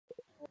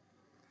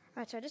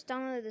Alright, so I just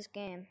downloaded this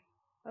game.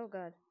 Oh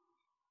god.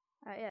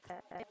 Alright, yeah.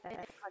 I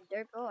got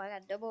dirt. Oh, I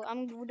got double.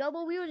 I'm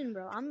double wielding,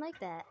 bro. I'm like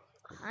that.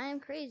 I am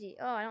crazy.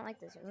 Oh, I don't like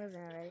this. I'm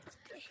moving already.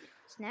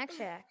 Snack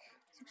Shack.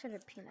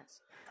 600 peanuts.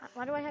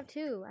 Why do I have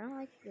 2? I don't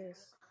like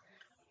this.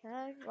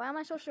 Why am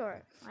I so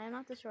short? I am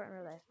not this short in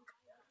real life.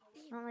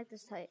 I don't like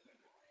this tight.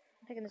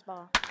 I'm taking this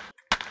ball.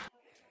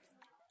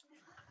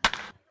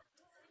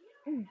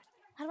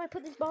 How do I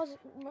put these balls?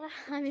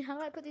 I mean, how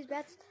do I put these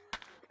bats?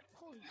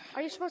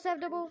 Are you supposed to have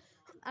double?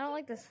 I don't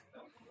like this.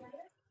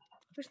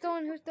 Who's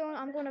throwing? Who's throwing?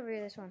 I'm going over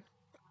here. This one.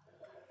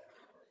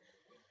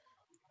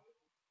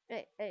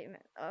 Hey, man.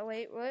 Oh,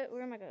 wait. What?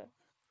 Where am I going?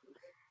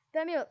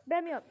 Bat me up.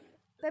 Bat me up.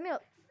 Bat me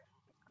up.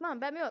 Come on,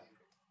 bat me up.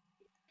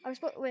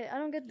 Wait, I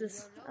don't get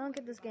this. I don't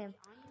get this game.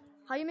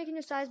 How are you making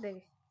your size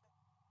big?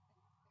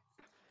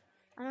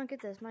 I don't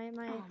get this. My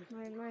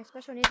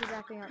special needs is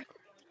acting up.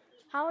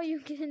 How are you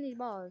getting these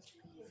balls?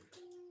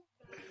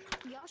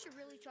 Y'all should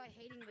really try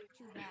hating with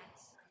 2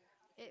 bats.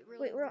 It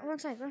really Wait, wrong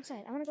side. I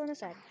want to go on this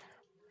side.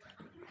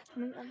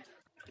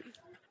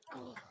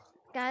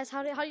 Guys,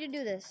 how do you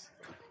do this?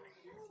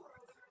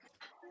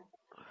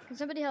 Can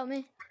somebody help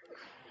me?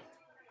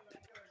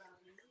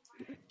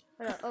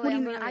 What do you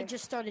mean? I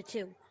just started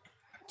too.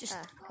 Just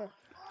cool.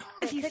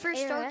 if you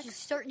first start, just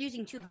start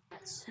using 2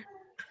 bats.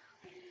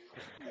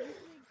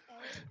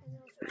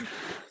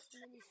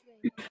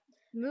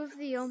 Move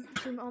the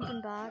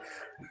open box.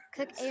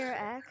 Click A or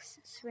X.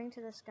 Swing to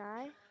the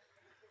sky.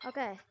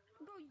 Okay.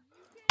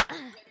 I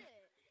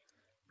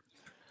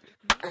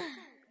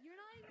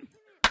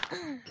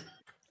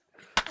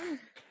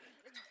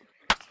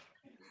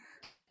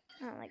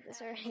don't like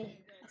this already.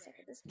 I suck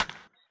at this.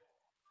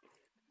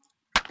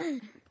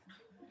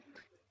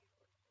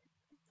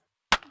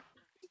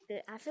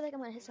 Dude, I feel like I'm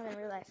gonna hit something in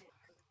real life.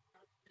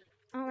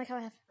 I don't like how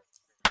I have.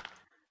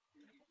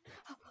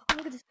 Oh,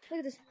 look at this! Look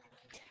at this!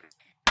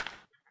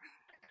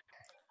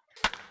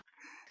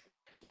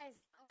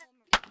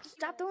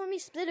 Stop throwing me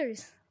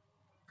splitters!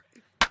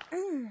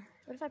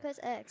 What if I press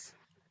X?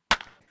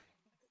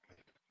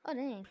 Oh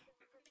dang!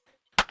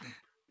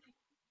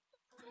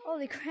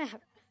 Holy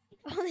crap!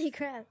 Holy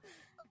crap!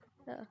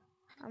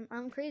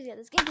 I'm crazy at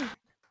this game.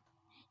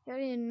 You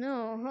already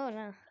know. Hold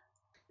on.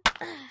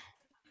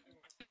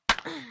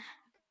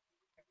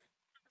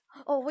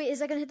 Oh wait, is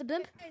that gonna hit the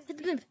blimp? Hit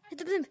the blimp! Hit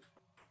the blimp!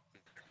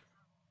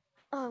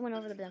 Oh, I went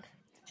over the blimp.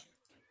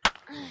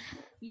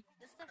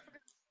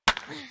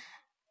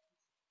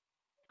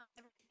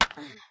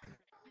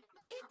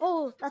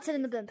 Oh, that's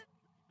hitting the blimp.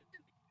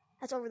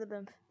 That's over the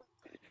blimp.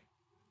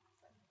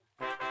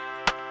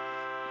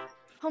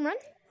 Home run!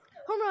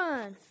 Home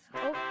run!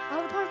 Oh,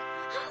 out of the park!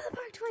 Out of the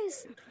park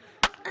twice!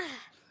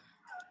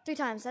 3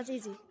 times. That's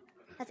easy.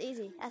 That's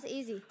easy. That's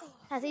easy.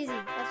 That's easy.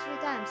 That's 3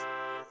 times.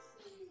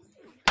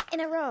 In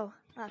a row.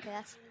 Okay,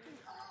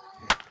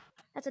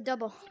 that's a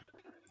double.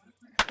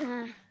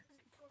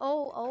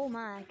 Oh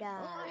my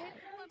god.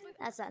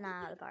 That's not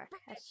out of the park.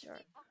 That's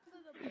short.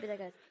 Maybe like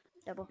a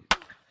double.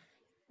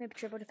 Maybe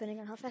triple, depending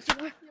on how fast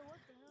you are.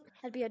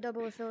 That'd be a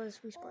double if it was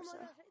Wii Sports,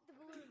 though.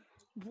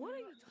 What are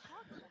you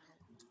talking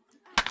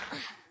about?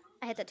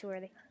 I hit that too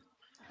early.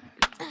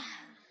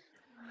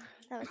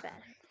 That was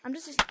bad. I'm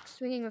just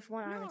swinging with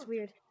one arm. It's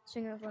weird.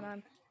 Swinging with one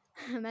arm.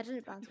 Imagine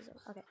it bounces up.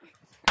 Okay.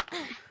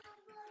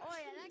 Oh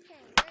yeah, that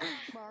came.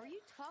 Bro, are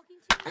you talking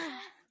to me?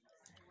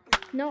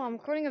 No, I'm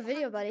recording a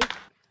video, buddy.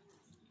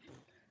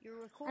 You're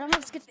I recording.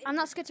 don't have I'm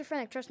not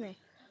schizophrenic. Trust me.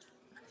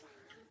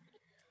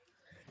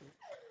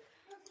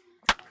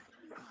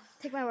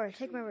 Take my word.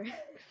 Take my word.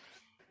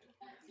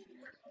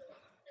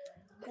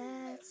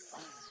 That's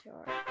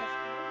short.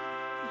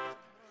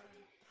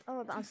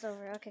 Oh, it bounced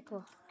over. Okay,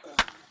 cool.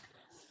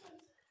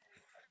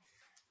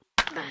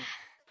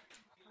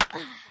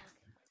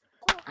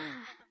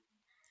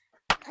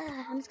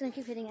 I'm just gonna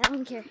keep hitting it. I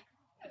don't care.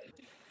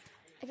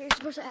 Like, you're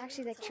supposed to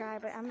actually like try,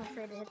 but I'm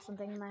afraid to hit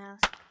something in my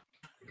house.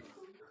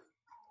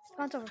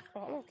 Bounce over.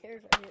 Oh, I don't care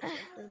if I hit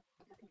something.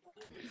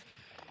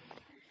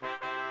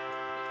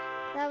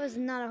 That was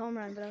not a home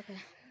run, but okay.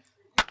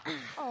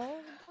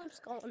 Oh, I'm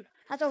gone.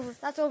 That's over.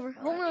 That's over.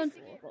 Home run.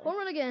 Home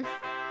run again.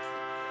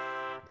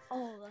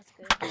 Oh, that's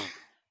good.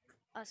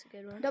 That's a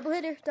good one. Double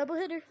hitter. Double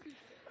hitter.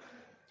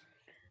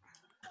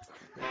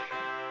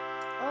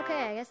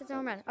 Okay, I guess it's a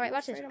home run. All right,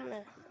 watch this.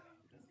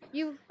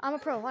 I'm a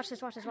pro. Watch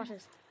this. Watch this. Watch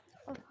this.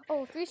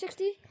 Oh,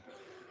 360.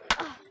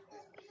 Oh.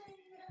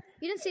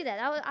 You didn't see that.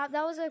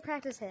 That was a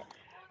practice hit.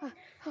 Guys,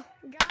 how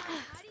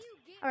do you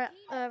get? All right.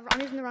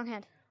 I'm using the wrong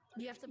hand.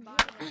 You have to buy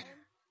it.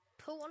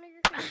 Put one of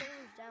your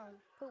controllers down.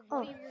 Put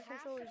one of your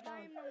controllers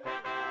down.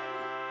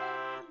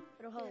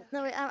 It'll help.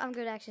 No, wait. I'm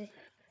good actually.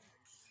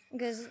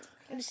 Because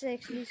this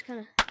actually is kind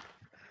of.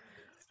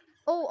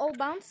 Oh,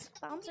 bouncer.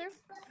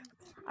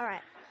 All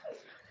right.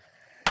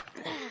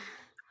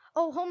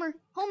 Oh, Homer.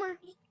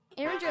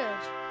 Aaron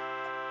Judge.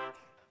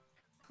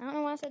 I don't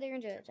know why I said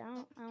Aaron Judge. I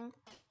don't.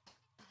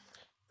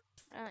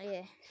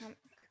 Yeah.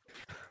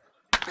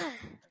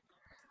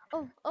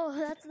 Oh,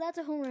 that's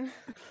a home run.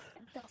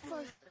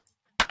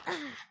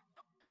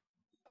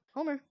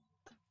 Homer.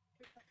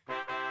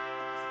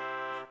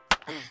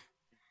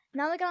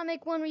 Now they gotta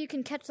make one where you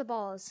can catch the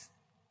balls.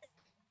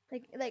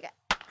 Like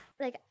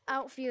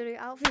outfielder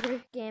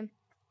game.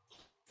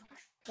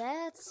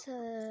 That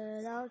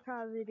would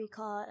probably be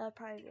called. That would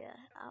probably be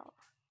out.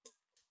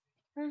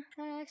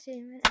 Actually,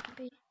 it might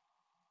be.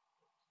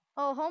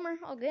 Oh, homer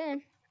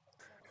again.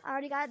 I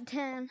already got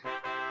 10.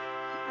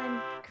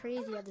 I'm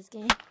crazy at this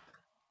game.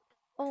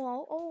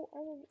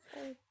 Oh.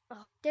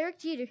 Derek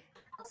Jeter.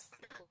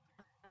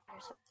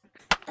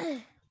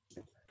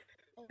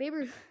 Babe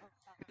Ruth.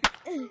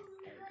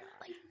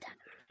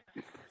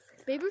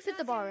 Babe Ruth hit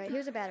the ball right. He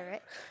was a batter,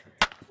 right?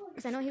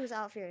 Because I know he was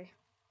outfielder.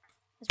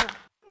 That's wrong.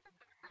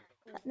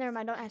 Never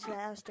mind. Don't answer that.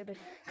 That was stupid.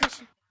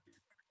 Question.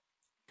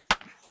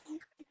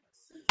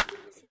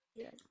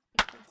 Okay.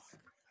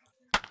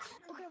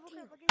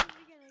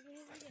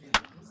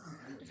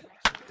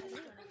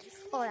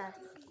 Oh yeah.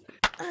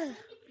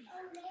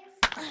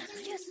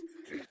 Yes.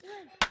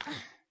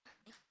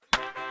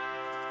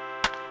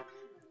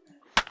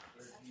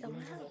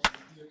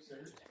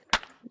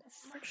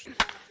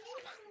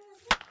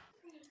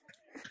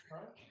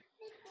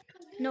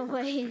 No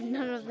way,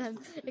 none of them.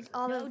 Like,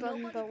 all of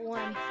them but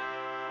one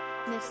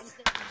missed.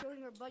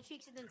 Showing her butt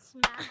cheeks and then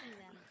smacking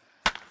them.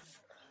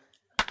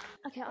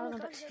 Okay, all of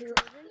them but 2.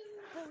 Oh,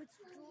 it's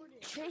Jordan.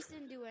 Chase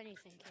didn't do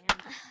anything, Cam.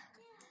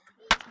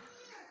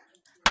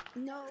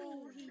 No,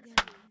 he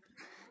didn't.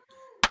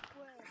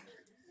 Where?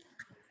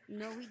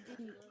 No, he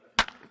didn't.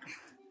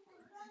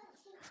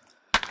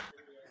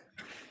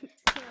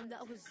 Cam,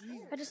 that was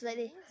you. I just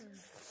lately.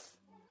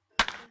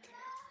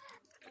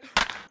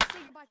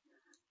 Say goodbye.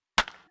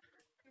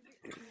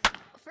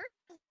 First,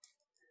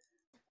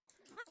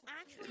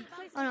 actually,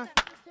 Oh no.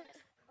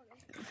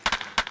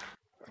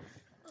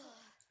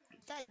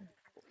 That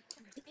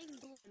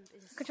England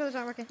is Controllers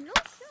aren't working. no,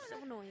 so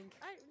annoying.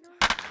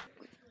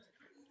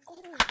 Oh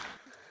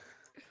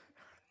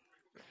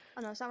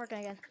no, it's not working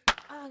again.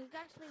 We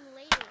got to play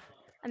later.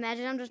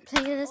 Imagine I'm just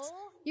playing this.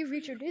 Oh, You've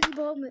reached your dizzy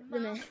ball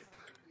limit.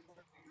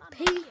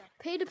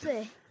 Pay to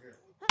play.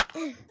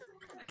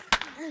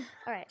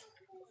 Alright.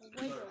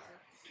 Way over.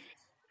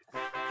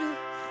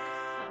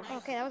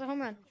 Okay, that was a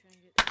home run.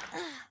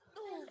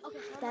 Okay,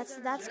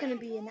 That's gonna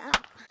be an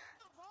out.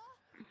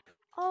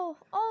 Oh,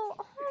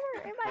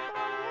 homer! It might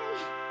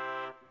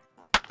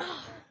go away.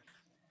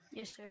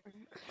 yes, sir.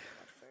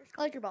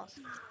 I like your balls.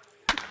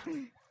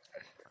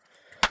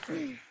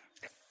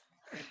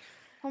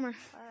 Homer.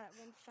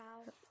 One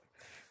foul.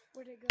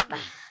 Where'd it go?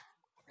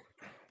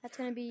 That's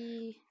gonna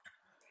be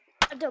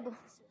a double.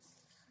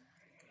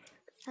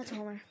 That's a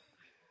homer.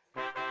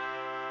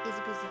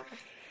 Easy peasy.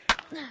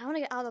 I want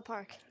to get out of the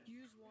park.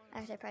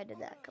 Actually, I probably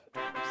did that a couple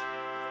times.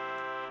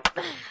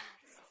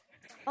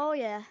 Oh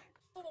yeah.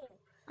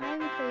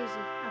 I'm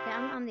crazy. Okay,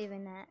 I'm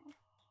leaving that.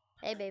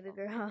 Hey, baby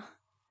girl.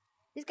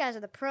 These guys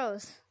are the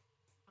pros.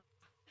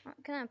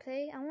 Can I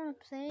play? I want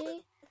to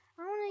play.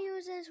 I want to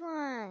use this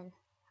one.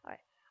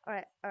 All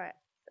right.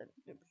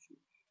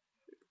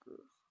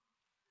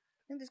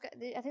 I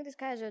think these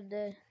guys are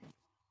the.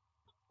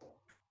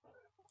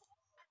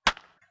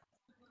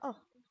 Oh,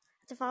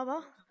 it's a foul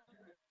ball.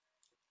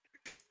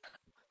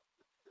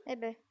 Hey,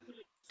 babe.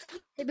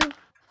 Hey, boo.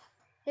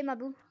 Hey, my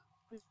boo.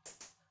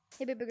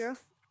 Hey, baby girl.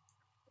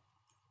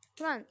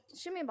 Come on,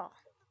 shoot me a ball.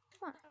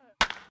 Come on.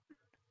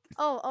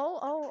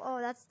 Oh,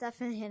 that's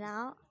definitely an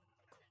out.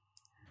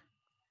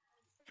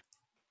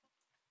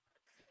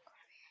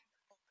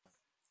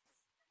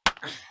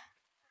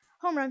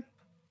 Home run.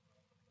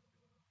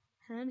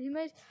 And he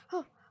made.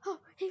 Oh,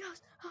 he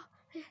goes. Oh,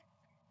 yeah.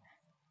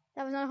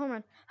 That was not a home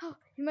run. Oh,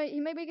 he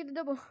might make it a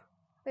double.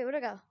 Wait, where'd I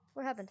go?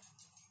 What happened?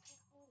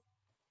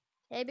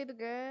 Hey, baby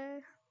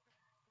girl.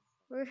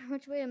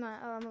 Which way am I?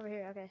 Oh, I'm over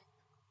here. Okay.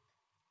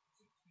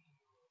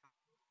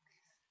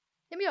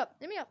 Hit me up.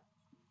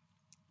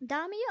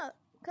 Dial me up,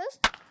 cuz.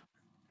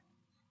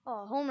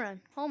 Oh, home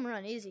run,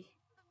 easy.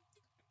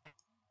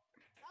 It's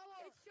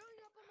showing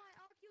up on my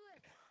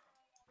Oculus.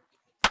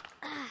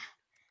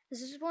 Does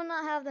this one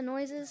not have the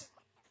noises?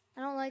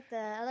 I don't like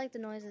that. I like the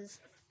noises.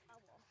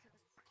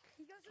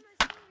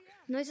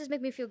 Noises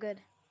make me feel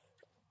good.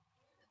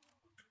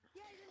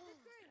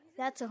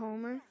 That's a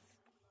homer.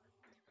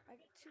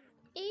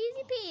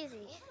 Easy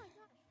peasy.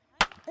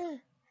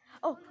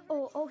 Oh,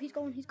 he's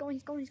going.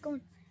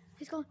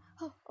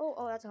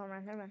 Oh, that's a home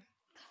run. Never mind.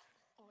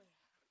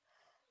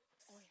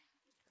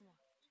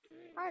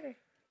 Harder.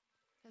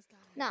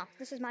 No,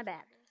 this is my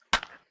bat.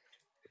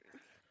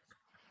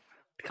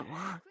 Come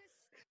on.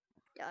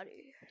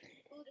 Daddy.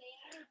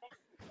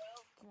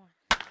 Come on.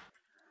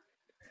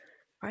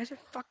 Why is there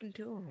fucking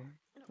 2 of them?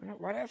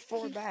 Why do I have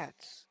 4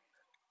 bats?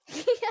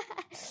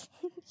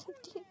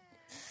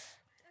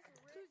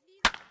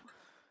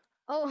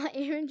 Oh,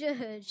 Aaron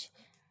Judge.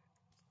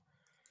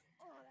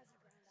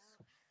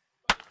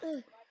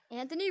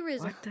 Anthony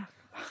Rizzo. What the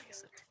fuck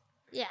is that?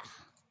 Yeah.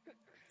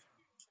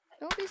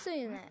 Don't be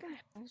saying that.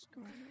 What's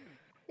going on?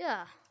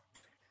 Yeah.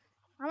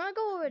 I'm gonna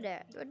go over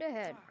there. Go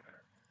ahead.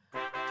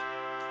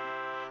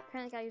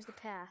 Apparently, I gotta use the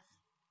path.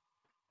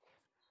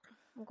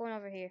 I'm going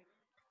over here.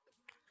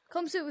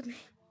 Come sit with me.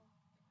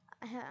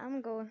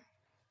 I'm going.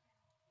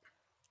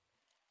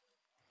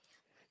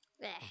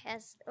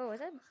 That's, oh, is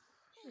that,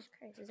 Jesus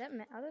Christ, is that,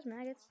 are those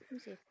maggots? Let me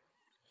see.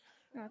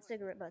 No, it's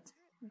cigarette butts.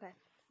 Okay,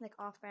 like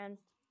off-brand,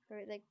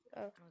 or like,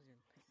 oh.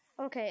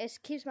 Okay, it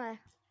keeps my,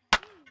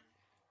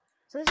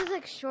 so this is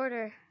like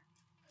shorter.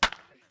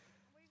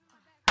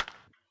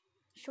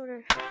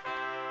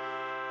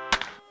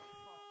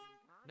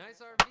 Nice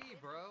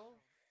RV, bro.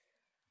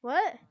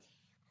 What?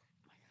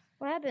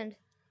 What happened?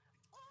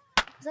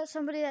 Is that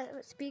somebody that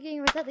was speaking,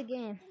 or was that the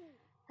game?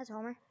 That's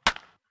Homer.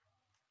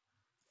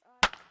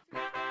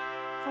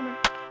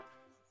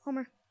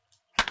 Homer.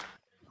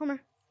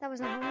 That was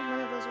not Homer.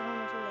 None of those are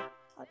Homers, were they?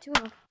 Oh, two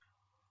of them.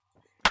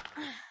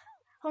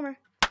 Homer.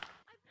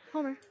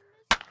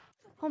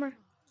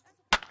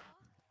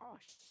 Oh,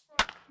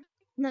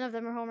 None of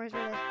them are Homers, were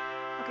they?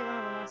 Okay, one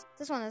of them was.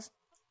 This one is.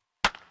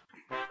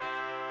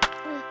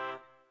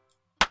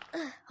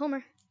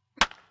 Homer.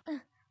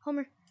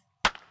 Homer.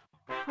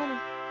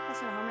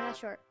 That's not a Homer, that's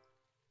short.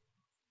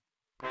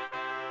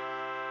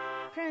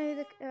 Apparently,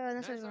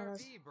 that's Nice one of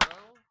those. RV, bro.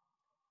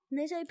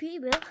 Nice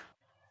IP, bro.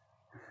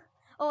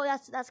 Oh,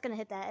 that's gonna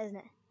hit that, isn't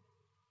it?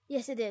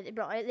 Yes, it did,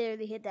 bro. It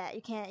literally hit that.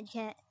 You can't.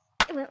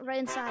 It went right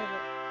inside of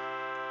it.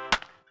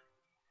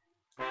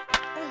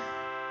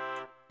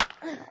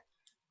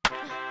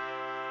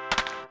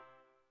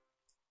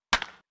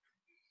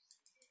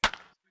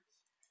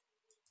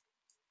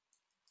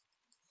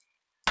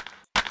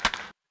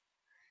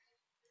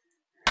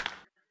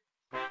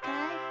 Can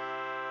I?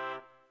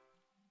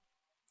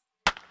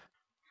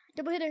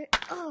 Double hitter.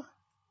 Oh.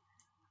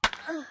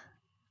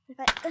 If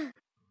I.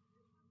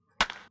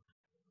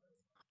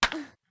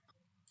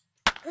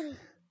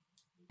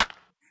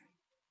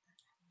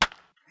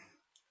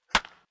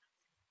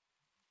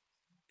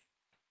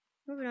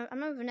 I'm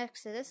moving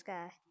next to this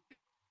guy.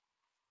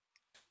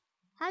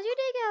 How's your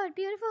day going?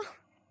 Beautiful.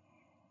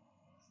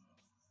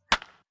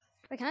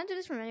 Wait, can I do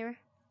this from anywhere?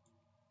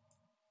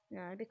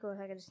 No, it'd be cool if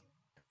I could just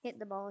hit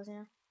the balls, you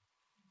know?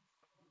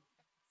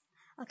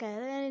 Okay, are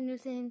there any new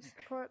things?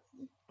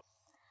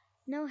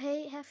 No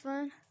hate, have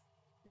fun.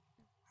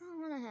 I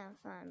don't wanna have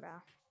fun,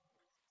 bro.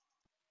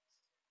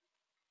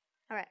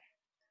 Alright.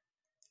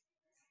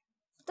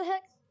 What the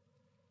heck?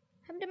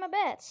 Happened to my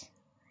bats?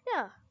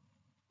 Yeah.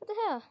 What the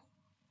hell?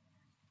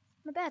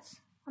 My bats.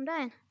 I'm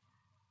dying.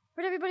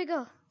 Where'd everybody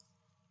go?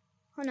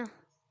 Oh no.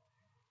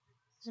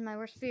 This is my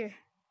worst fear.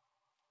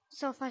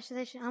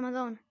 Self-isolation. I'm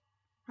alone.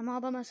 I'm all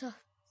by myself.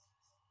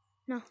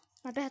 No,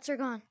 my bats are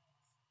gone.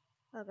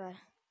 Oh god.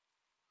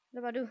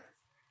 What do I do?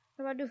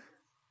 What do I do?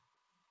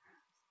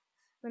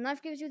 When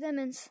life gives you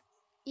lemons,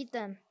 eat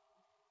them.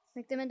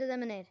 Make them into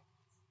lemonade.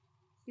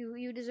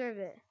 You deserve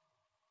it.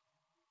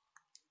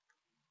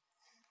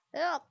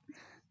 Help!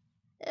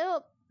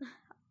 Help!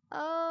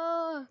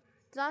 Oh,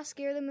 did I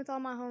scare them with all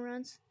my home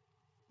runs?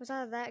 Was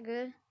I that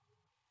good?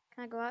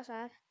 Can I go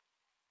outside?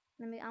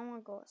 I want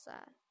to go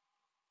outside.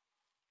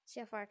 See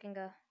how far I can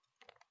go.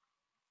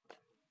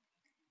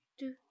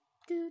 Do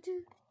do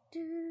do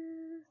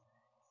do.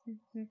 Do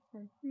do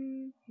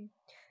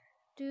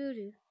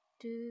do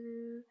do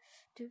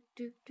do do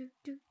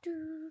do do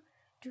do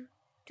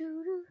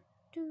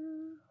do do do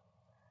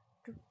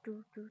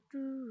do do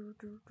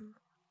do do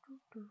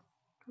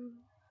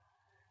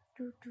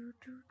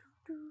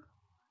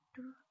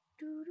do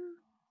do do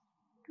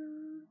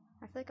do.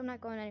 I feel like I'm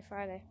not going any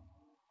farther.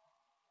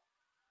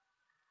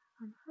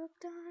 I'm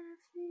hooked on a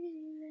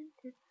feeling.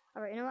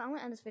 Alright, you know what? I'm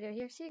gonna end this video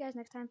here. See you guys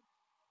next time.